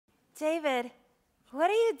David, what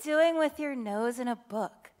are you doing with your nose in a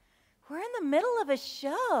book? We're in the middle of a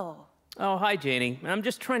show. Oh, hi, Janey. I'm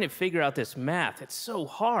just trying to figure out this math. It's so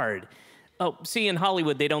hard. Oh, see, in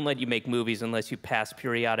Hollywood, they don't let you make movies unless you pass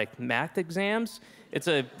periodic math exams. It's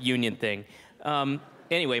a union thing.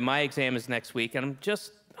 Anyway, my exam is next week, and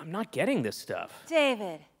I'm not getting this stuff.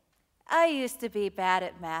 David, I used to be bad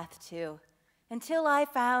at math, too, until I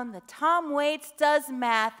found the Tom Waits Does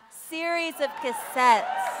Math series of cassettes.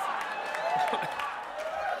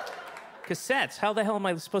 Cassettes? How the hell am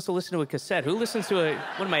I supposed to listen to a cassette? Who listens to a...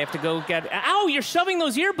 What am I, have to go get... Ow, you're shoving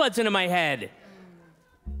those earbuds into my head.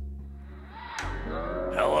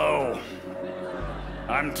 Hello.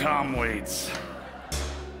 I'm Tom Waits.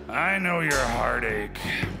 I know your heartache.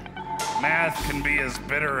 Math can be as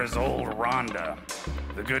bitter as old Rhonda,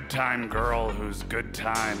 the good time girl whose good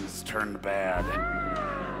times turned bad.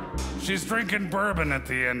 She's drinking bourbon at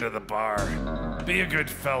the end of the bar. Be a good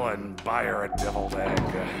fella and buy her a deviled egg.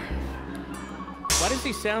 Why does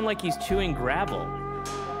he sound like he's chewing gravel?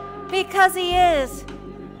 Because he is.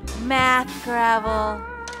 Math gravel.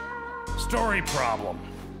 Story problem.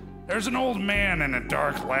 There's an old man in a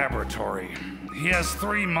dark laboratory. He has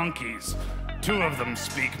 3 monkeys. 2 of them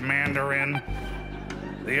speak Mandarin.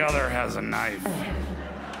 The other has a knife.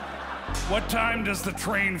 What time does the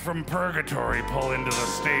train from Purgatory pull into the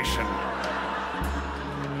station?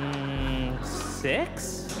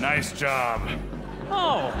 6? Nice job.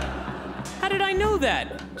 Oh, how did I know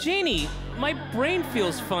that? Janey, my brain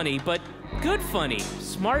feels funny, but good funny,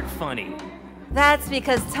 smart funny. That's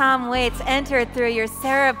because Tom Waits entered through your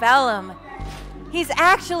cerebellum. He's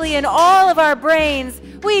actually in all of our brains.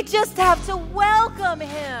 We just have to welcome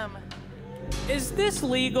him. Is this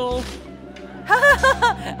legal?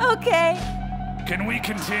 Okay. Can we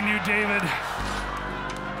continue, David?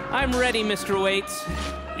 I'm ready, Mr. Waits.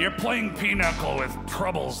 You're playing pinochle with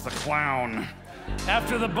Troubles the Clown.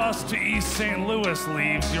 After the bus to East St. Louis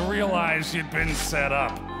leaves, you realize you'd been set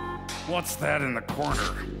up. What's that in the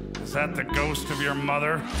corner? Is that the ghost of your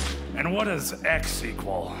mother? And what does X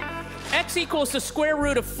equal? X equals the square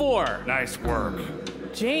root of 4. Nice work.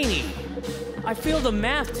 Janey, I feel the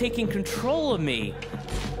math taking control of me.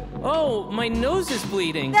 Oh, my nose is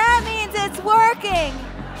bleeding. That means it's working.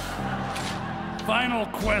 Final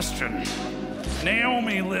question.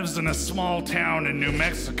 Naomi lives in a small town in New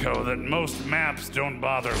Mexico that most maps don't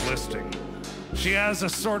bother listing. She has a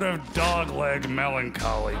sort of dog-leg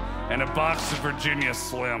melancholy and a box of Virginia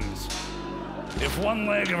Slims. If one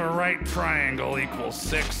leg of a right triangle equals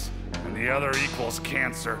 6 and the other equals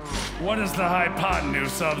cancer, what is the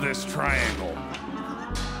hypotenuse of this triangle?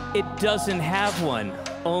 It doesn't have one,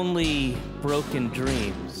 only broken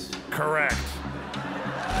dreams. Correct.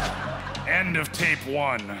 End of tape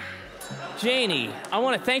 1. Janey, I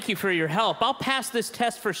want to thank you for your help. I'll pass this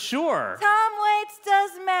test for sure. Tom Waits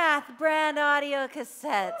Does Math brand audio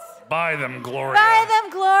cassettes. Buy them, Gloria. Buy them,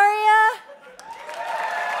 Gloria.